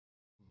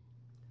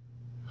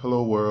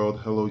Hello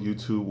world, hello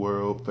YouTube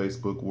world,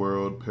 Facebook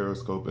world,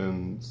 Periscope,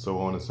 and so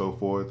on and so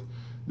forth.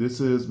 This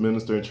is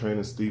Minister in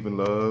Training Stephen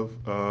Love.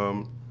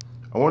 I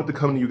wanted to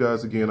come to you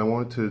guys again. I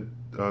wanted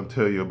to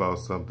tell you about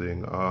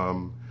something.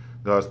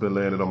 God's been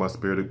laying it on my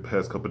spirit the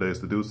past couple of days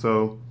to do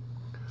so.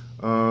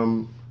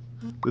 The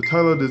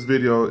title of this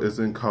video is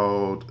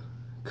called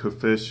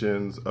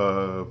Confessions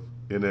of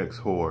an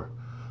Ex-Whore.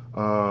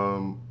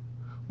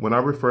 When I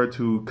refer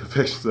to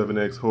Confessions of an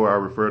Ex-Whore, I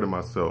refer to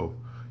myself.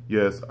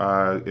 Yes,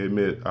 I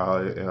admit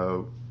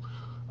I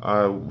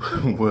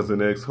was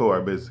an ex-whore.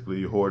 I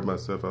basically whored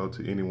myself out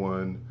to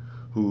anyone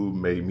who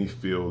made me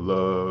feel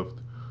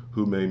loved,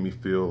 who made me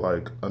feel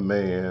like a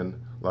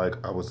man, like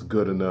I was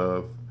good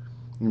enough,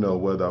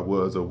 whether I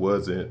was or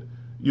wasn't.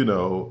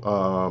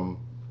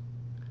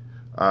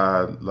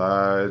 I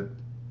lied,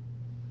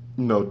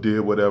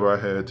 did whatever I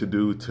had to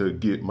do to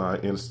get my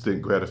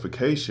instant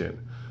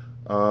gratification.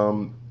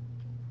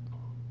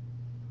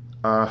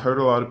 I heard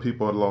a lot of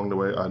people along the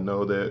way. I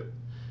know that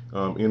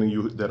any of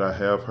you that I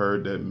have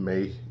heard that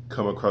may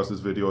come across this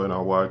video and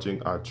are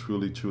watching, I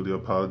truly, truly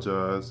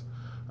apologize.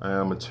 I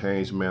am a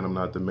changed man. I'm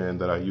not the man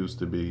that I used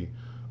to be.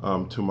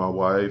 To my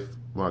wife,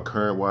 my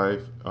current wife,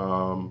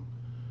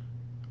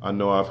 I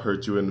know I've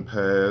hurt you in the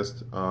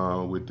past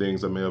with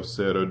things I may have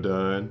said or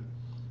done.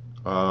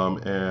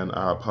 And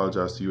I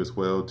apologize to you as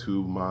well.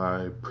 To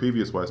my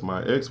previous wife,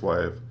 my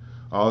ex-wife,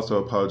 I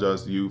also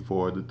apologize to you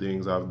for the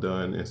things I've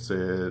done and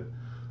said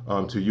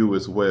to you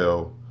as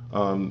well.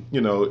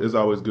 It's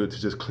always good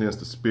to just cleanse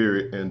the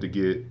spirit and to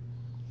get,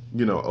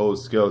 old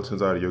skeletons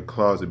out of your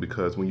closet,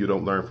 because when you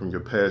don't learn from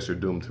your past, you're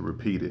doomed to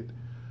repeat it.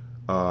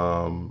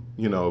 And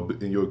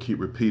you'll keep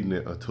repeating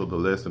it until the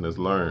lesson is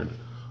learned.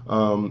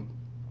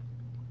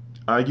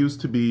 I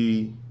used to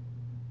be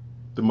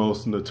the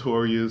most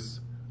notorious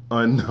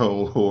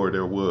unknown whore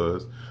there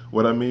was.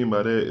 What I mean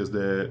by that is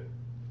that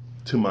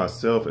to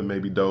myself and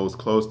maybe those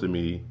close to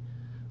me,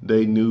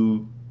 they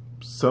knew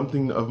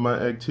something of my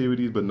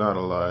activities, but not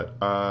a lot.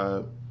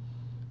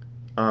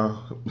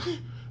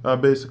 I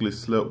basically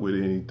slept with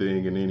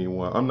anything and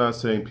anyone. I'm not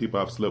saying people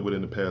I've slept with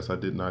in the past I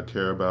did not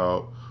care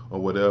about or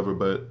whatever,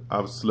 but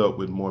I've slept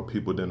with more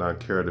people than I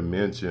care to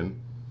mention.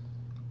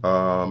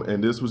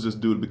 And this was just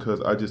due to because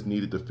I just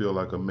needed to feel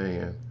like a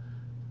man.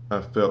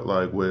 I felt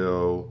like,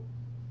 well,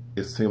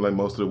 it seemed like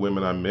most of the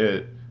women I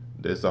met,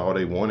 that's all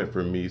they wanted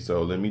from me,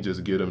 so let me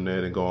just get them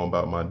that and go on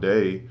about my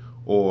day.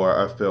 Or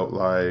I felt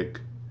like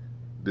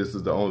this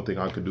is the only thing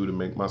I could do to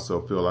make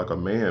myself feel like a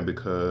man,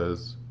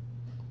 because,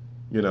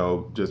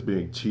 just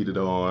being cheated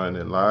on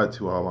and lied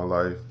to all my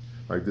life,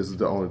 like this is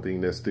the only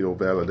thing that still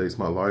validates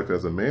my life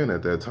as a man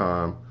at that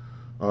time.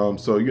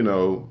 So,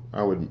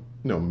 I would,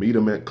 meet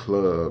them at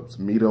clubs,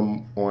 meet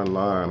them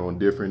online on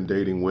different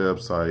dating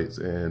websites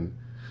and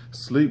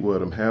sleep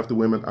with them. Half the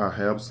women I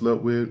have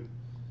slept with,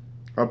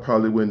 I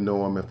probably wouldn't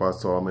know them if I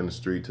saw them in the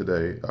street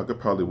today. I could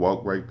probably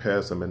walk right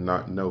past them and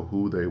not know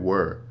who they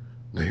were.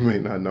 They may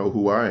not know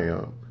who I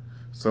am.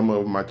 Some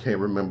of them I can't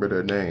remember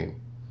their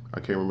name. I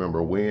can't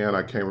remember when,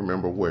 I can't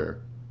remember where,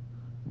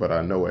 but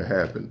I know it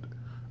happened.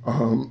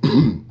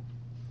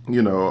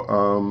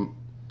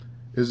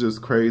 It's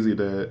just crazy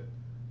that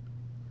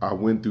I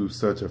went through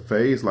such a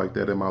phase like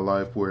that in my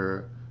life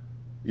where,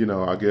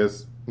 I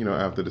guess,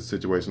 after the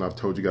situation I've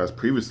told you guys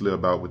previously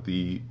about with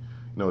the,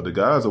 the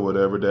guys or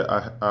whatever, that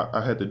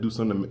I had to do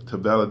something to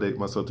validate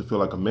myself to feel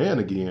like a man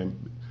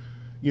again,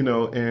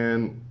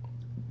 and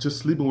just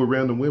sleeping with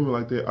random women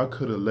like that, I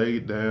could have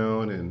laid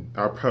down, and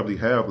I probably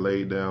have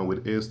laid down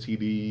with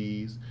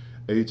STDs,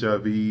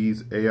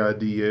 HIVs,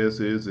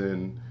 AIDSs,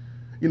 and,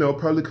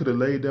 probably could have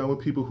laid down with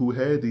people who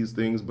had these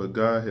things, but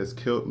God has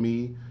kept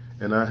me,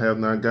 and I have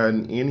not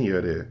gotten any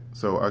of that.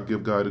 So I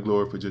give God the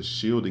glory for just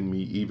shielding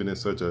me even in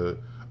such a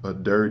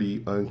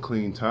dirty,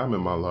 unclean time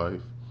in my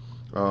life.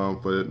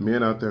 For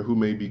men out there who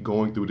may be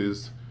going through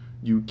this,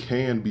 you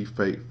can be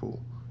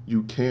faithful.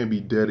 You can be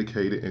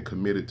dedicated and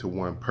committed to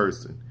one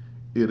person.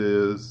 It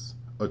is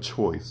a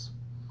choice.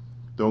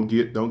 Don't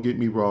get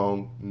me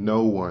wrong,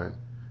 no one,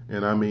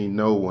 and I mean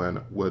no one,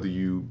 whether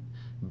you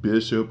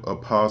bishop,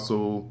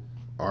 apostle,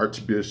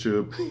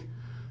 archbishop,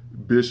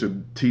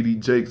 Bishop T.D.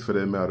 Jakes for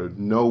that matter,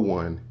 no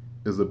one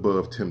is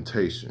above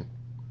temptation.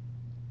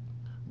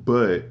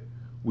 But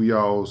we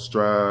all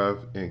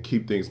strive and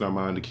keep things in our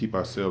mind to keep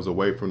ourselves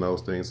away from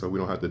those things so we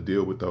don't have to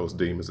deal with those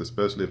demons,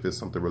 especially if it's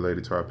something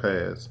related to our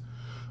past.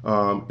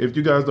 If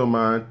you guys don't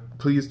mind,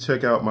 please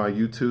check out my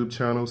YouTube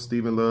channel,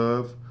 Stephen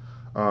Love.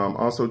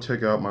 Also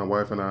check out my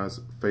wife and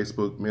I's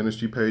Facebook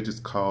ministry page. It's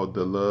called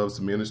The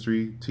Loves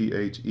Ministry,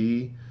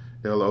 TheLoves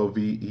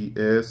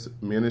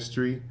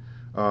Ministry.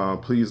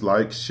 Please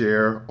like,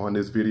 share on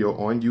this video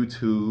on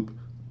YouTube.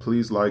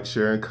 Please like,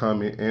 share, and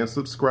comment, and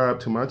subscribe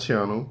to my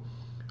channel.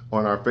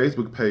 On our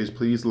Facebook page,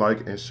 please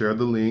like and share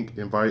the link.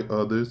 Invite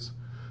others.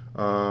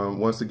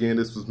 Once again,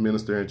 this was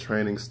Minister in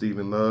Training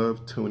Stephen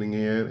Love tuning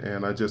in,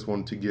 and I just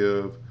wanted to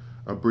give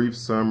a brief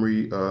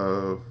summary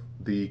of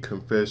the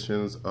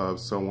confessions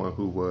of someone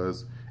who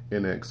was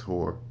an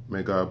ex-whore.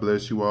 May God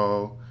bless you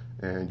all,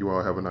 and you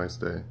all have a nice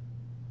day.